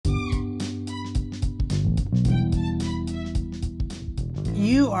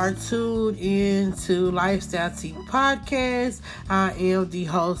You are tuned in to Lifestyle Tea Podcast. I am the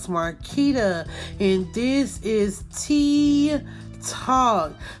host, Marquita, and this is Tea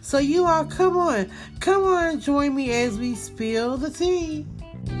Talk. So you all come on, join me as we spill the tea.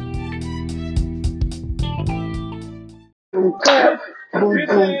 Boom, clap, boom,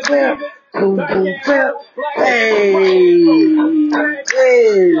 boom, clap, boom, boom, clap. Hey,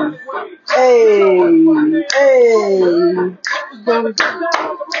 hey.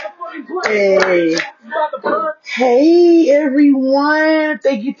 Hey, everyone.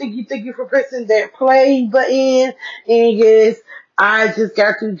 Thank you for pressing that play button. And yes, I just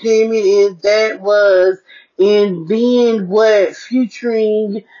got to jamming, and that was in being what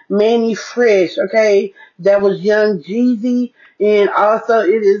featuring Manny Fresh. Okay, that was Young Jeezy, and also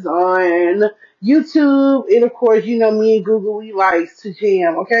it is on YouTube. And of course, you know me and Google, we like to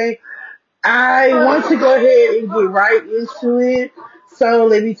jam. Okay, I want to go ahead and get right into it. So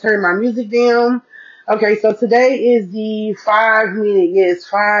let me turn my music down. Okay, so today is the 5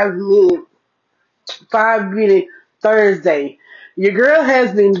 minute Thursday. Your girl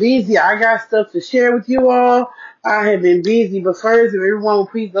has been busy. I got stuff to share with you all. I have been busy, but first, if everyone will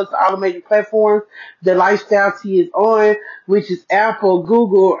please go to all the major platforms the Lifestyle Tea is on, which is Apple,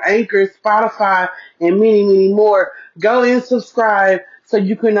 Google, Anchor, Spotify, and many, many more. Go and subscribe so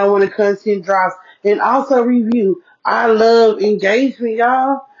you can know when the content drops, and also review. I love engagement,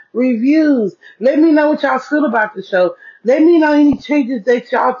 y'all. Reviews. Let me know what y'all feel about the show. Let me know any changes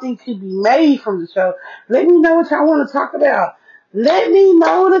that y'all think could be made from the show. Let me know what y'all want to talk about. Let me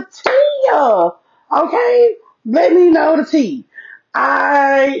know the tea, y'all. Okay? Let me know the tea.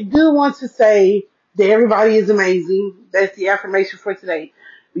 I do want to say that everybody is amazing. That's the affirmation for today.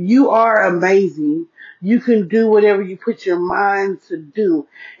 You are amazing. You can do whatever you put your mind to do.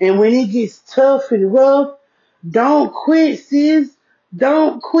 And when it gets tough and rough, don't quit, sis.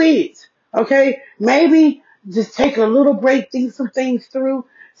 Don't quit. Okay? Maybe just take a little break, think some things through,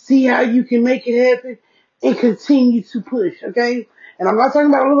 see how you can make it happen, and continue to push. Okay? And I'm not talking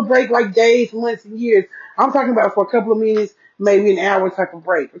about a little break like days, months, and years. I'm talking about for a couple of minutes, maybe an hour type of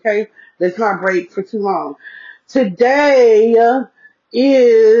break. Okay? Let's not break for too long. Today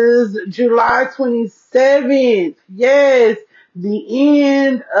is July 27th. Yes, the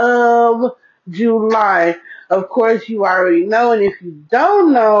end of July. Of course, you already know, and if you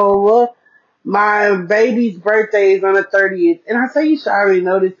don't know, my baby's birthday is on the 30th. And I say you should already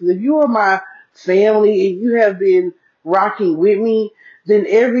know this, because if you are my family and you have been rocking with me, then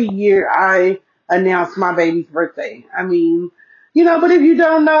every year I announce my baby's birthday. I mean, but if you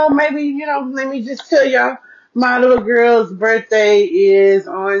don't know, maybe, let me just tell y'all, my little girl's birthday is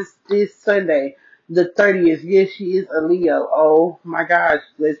on this Sunday, the 30th. Yes, she is a Leo. Oh my gosh,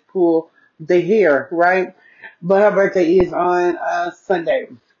 let's pull the hair, right? But her birthday is on Sunday,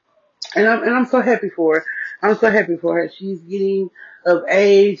 and I'm so happy for her. I'm so happy for her. She's getting of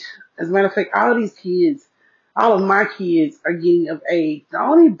age. As a matter of fact, all of my kids are getting of age. The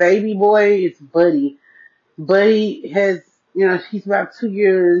only baby boy is Buddy. Buddy has, he's about 2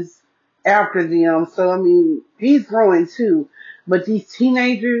 years after them, so I mean, he's growing too. But these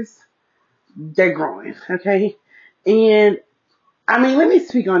teenagers, they're growing, okay? And I mean, let me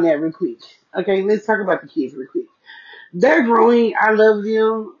speak on that real quick. Okay, let's talk about the kids real quick. They're growing. I love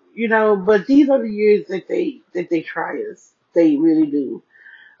them, but these are the years that they try us. They really do.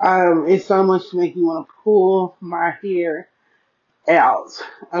 It's so much to make me want to pull my hair out.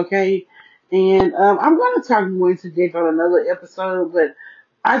 Okay, and I'm going to talk more into depth on another episode, but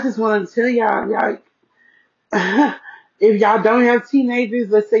I just wanted to tell y'all, if y'all don't have teenagers,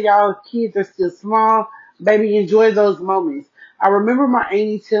 let's say y'all kids are still small, baby, enjoy those moments. I remember my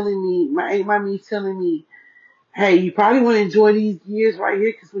auntie telling me, my me telling me, hey, you probably want to enjoy these years right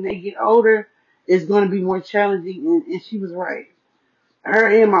here, because when they get older, it's going to be more challenging. And she was right. Her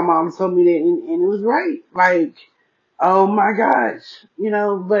and my mom told me that, and it was right. Like, oh my gosh,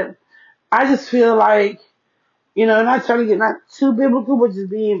 but I just feel like, not trying to get not too biblical, but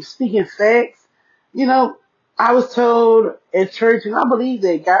just speaking facts. You know, I was told at church, and I believe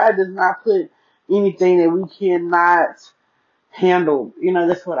that God does not put anything that we cannot handle.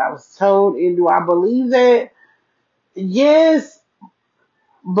 That's what I was told. And do I believe that? Yes,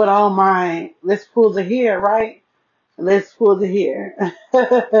 but oh my, let's pull the hair, right? Let's pull the hair.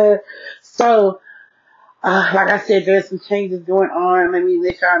 So, like I said, there's some changes going on. Let me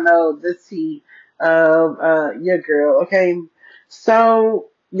let y'all know the tea of your girl, okay? So,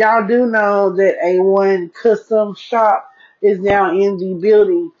 y'all do know that A1 Custom Shop is now in the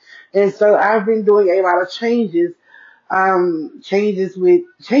building. And so I've been doing a lot of changes. Changes with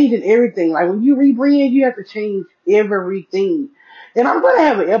changing everything. Like when you rebrand, you have to change everything. And I'm going to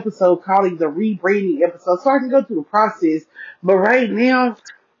have an episode called the rebranding episode so I can go through the process. But right now,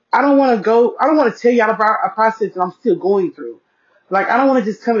 I don't want to tell y'all about a process that I'm still going through. Like, I don't want to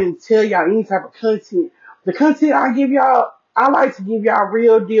just come and tell y'all any type of content. The content I give y'all, I like to give y'all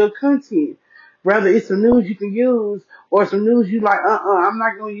real deal content. Whether it's some news you can use or some news you like, I'm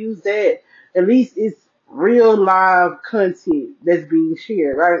not going to use that. At least it's real live content that's being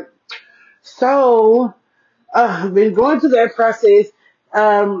shared, right? So, been going through that process.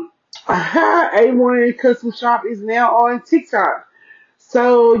 A1 Custom Shop is now on TikTok.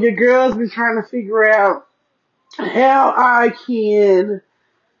 So your girl's been trying to figure out how I can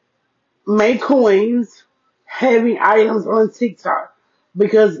make coins having items on TikTok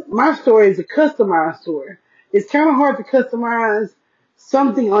because my store is a customized store. It's kind of hard to customize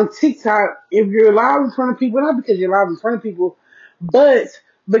something on TikTok if you're live in front of people, not because you're live in front of people, but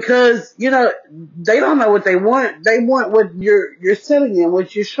because, they don't know what they want. They want what you're selling them,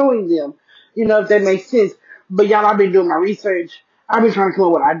 what you're showing them, if that makes sense. But y'all, I've been doing my research. I've been trying to come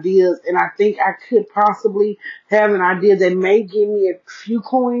up with ideas, and I think I could possibly have an idea that may give me a few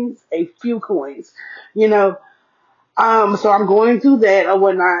coins, you know. So I'm going through that or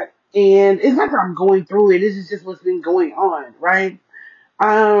whatnot, and it's not that I'm going through it. This is just what's been going on, right?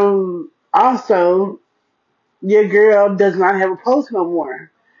 Also, your girl does not have a post no more,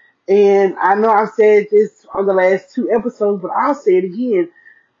 and I know I've said this on the last two episodes, but I'll say it again.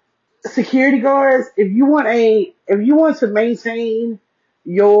 Security guards, if you want to maintain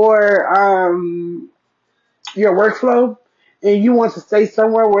your your workflow and you want to stay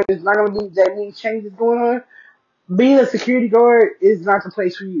somewhere where there's not going to be that many changes going on, being a security guard is not the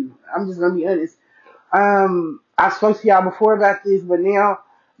place for you. I'm just going to be honest. I spoke to y'all before about this, but now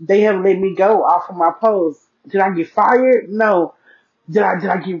they have let me go off of my post. Did I get fired? No. Did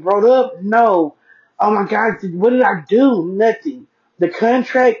I get brought up? No. Oh my God, what did I do? Nothing. The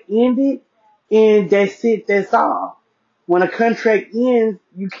contract ended, and that's it. That's all. When a contract ends,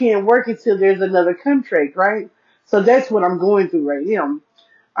 you can't work until there's another contract, right? So that's what I'm going through right now.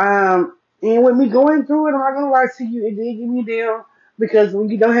 And with me going through it, I'm not gonna lie to you, it did get me down because when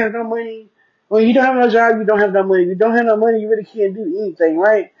you don't have no money, when you don't have no job, you don't have no money. If you don't have no money, you really can't do anything,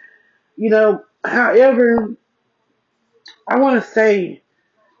 right? However, I want to say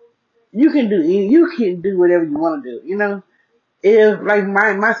you can do whatever you want to do. If like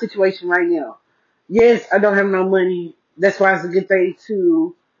my situation right now, yes, I don't have no money. That's why it's a good thing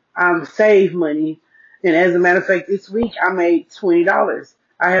to save money. And as a matter of fact, this week I made $20.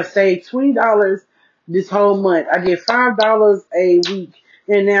 I have saved $20 this whole month. I get $5 a week,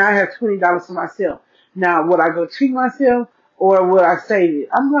 and now I have $20 for myself. Now, would I go treat myself or would I save it?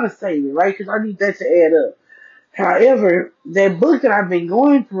 I'm gonna save it, right? Because I need that to add up. However, that book that I've been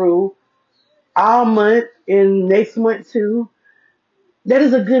going through all month and next month too, that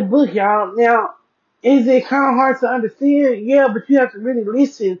is a good book, y'all. Now, is it kind of hard to understand? Yeah, but you have to really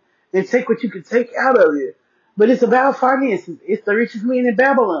listen and take what you can take out of it. But it's about finances. It's the richest man in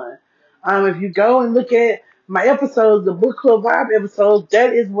Babylon. If you go and look at my episodes, the book club vibe episodes,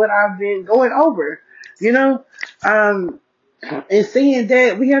 that is what I've been going over. You know, um, and seeing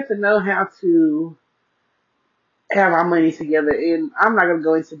that, we have to know how to have our money together. And I'm not gonna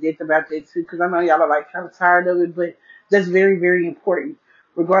go into depth about that too, because I know y'all are like kind of tired of it. But that's very, very important.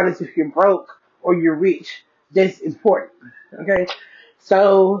 Regardless if you're broke or you're rich, that's important. Okay,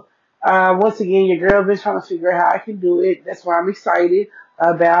 so once again, your girl been trying to figure out how I can do it. That's why I'm excited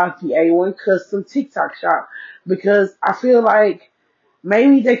about the A1 Custom TikTok shop because I feel like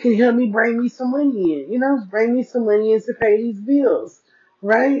maybe they can help me bring me some money in. Bring me some money in to pay these bills,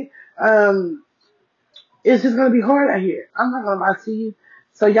 right? It's just gonna be hard out here. I'm not gonna lie to you.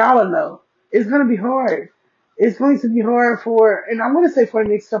 So y'all will know. It's gonna be hard. It's going to be hard and I'm gonna say for the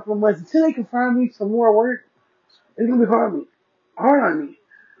next couple of months until they can find me some more work. It's gonna be hard on me.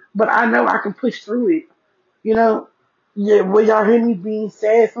 But I know I can push through it. You know, yeah. Will y'all hear me being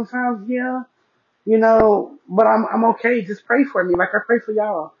sad sometimes? Yeah. But I'm okay. Just pray for me, like I pray for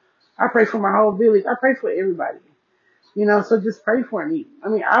y'all. I pray for my whole village. I pray for everybody. So just pray for me. I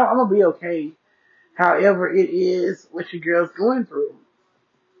mean, I'm gonna be okay. However, it is what your girl's going through.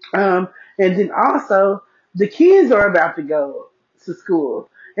 And then also, the kids are about to go to school.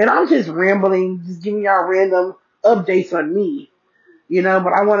 And I'm just rambling, just giving y'all random updates on me,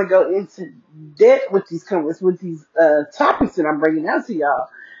 but I want to go into depth with these topics that I'm bringing out to y'all.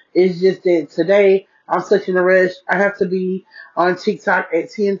 It's just that today, I'm such in a rush. I have to be on TikTok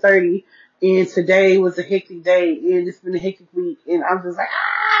at 10:30, and today was a hectic day, and it's been a hectic week, and I'm just like,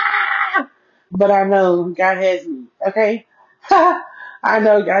 ah! But I know God has me, okay? I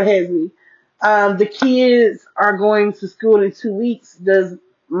know God has me. The kids are going to school in 2 weeks. Does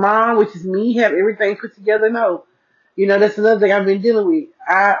mom, which is me, have everything put together? No. You know, that's another thing I've been dealing with.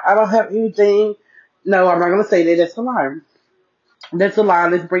 I don't have anything. No, I'm not going to say that. That's a lie. That's a lie.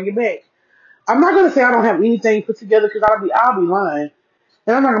 Let's bring it back. I'm not going to say I don't have anything put together because I'll be lying.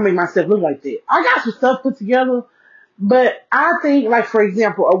 And I'm not going to make myself look like that. I got some stuff put together, but I think, like, for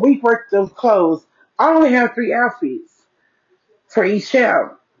example, a week worth of clothes, I only have 3 outfits for each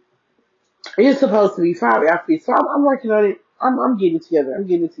child. It's supposed to be 5 outfits, so I'm working on it. I'm getting it together. I'm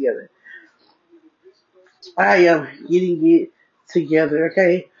getting it together. I am getting it together.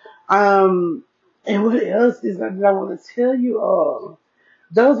 Okay. Um, and what else is that I want to tell you all?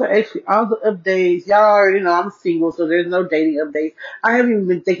 Those are actually all the updates. Y'all already know I'm single, so there's no dating updates. I haven't even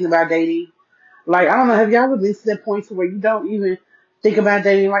been thinking about dating. Like, I don't know, have y'all ever been to that point to where you don't even think about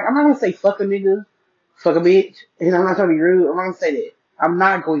dating? Like, I'm not gonna say fuck a nigga, fuck a bitch, and I'm not trying to be rude. I'm not gonna say that. I'm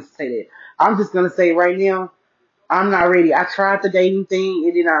not going to say that. I'm just gonna say right now, I'm not ready. I tried the dating thing,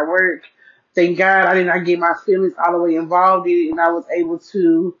 it did not work. Thank God I did not get my feelings all the way involved in it, and I was able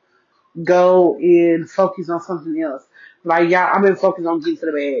to go and focus on something else. Like, y'all, I've been focused on getting to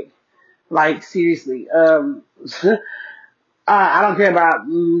the bag. Like, seriously. I don't care about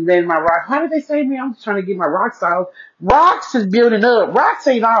letting my rock. How did they say me? I'm just trying to get my rocks off. Rocks is building up. Rocks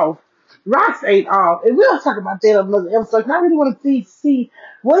ain't off. Rocks ain't off. And we'll talk about that on another episode. 'Cause I really want to see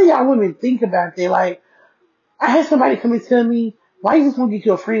what do y'all women think about that. Like, I had somebody come and tell me, why you just want to get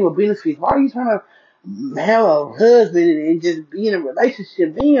you a friend with benefits? Why are you trying to have a husband and just be in a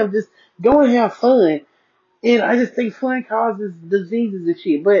relationship? Damn, just go and have fun. And I just think fun causes diseases and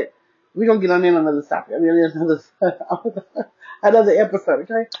shit. But we're gonna get on in another topic. I mean, there's another another episode.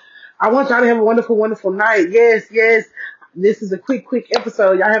 Okay. I want y'all to have a wonderful, wonderful night. Yes, yes. This is a quick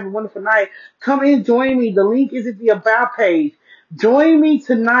episode. Y'all have a wonderful night. Come in, join me. The link is at the about page. Join me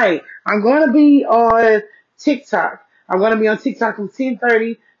tonight. I'm going to be on TikTok. I'm going to be on TikTok from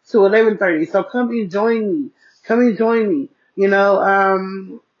 10:30 to 11:30. So come and join me. Come and join me. You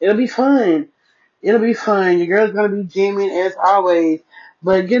know, it'll be fun. It'll be fun. Your girl's gonna be jamming as always.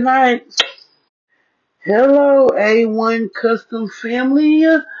 But good night. Hello, A1 Custom family.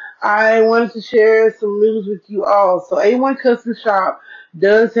 I wanted to share some news with you all. So A1 Custom Shop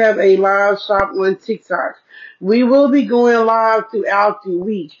does have a live shop on TikTok. We will be going live throughout the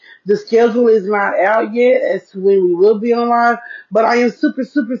week. The schedule is not out yet as to when we will be on live, but I am super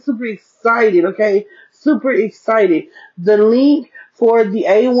excited, okay? Super excited. The link for the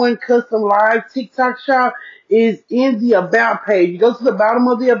A1 Custom Live TikTok shop is in the About page. You go to the bottom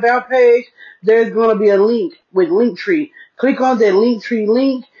of the About page, there's going to be a link with Linktree. Click on that Linktree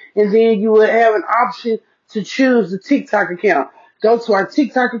link, and then you will have an option to choose the TikTok account. Go to our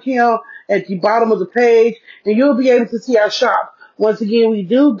TikTok account at the bottom of the page, and you'll be able to see our shop. Once again, we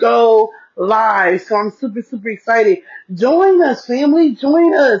do go live, so I'm super excited. Join us, family.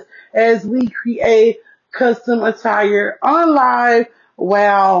 Join us as we create custom attire on live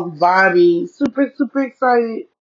while vibing. Super excited.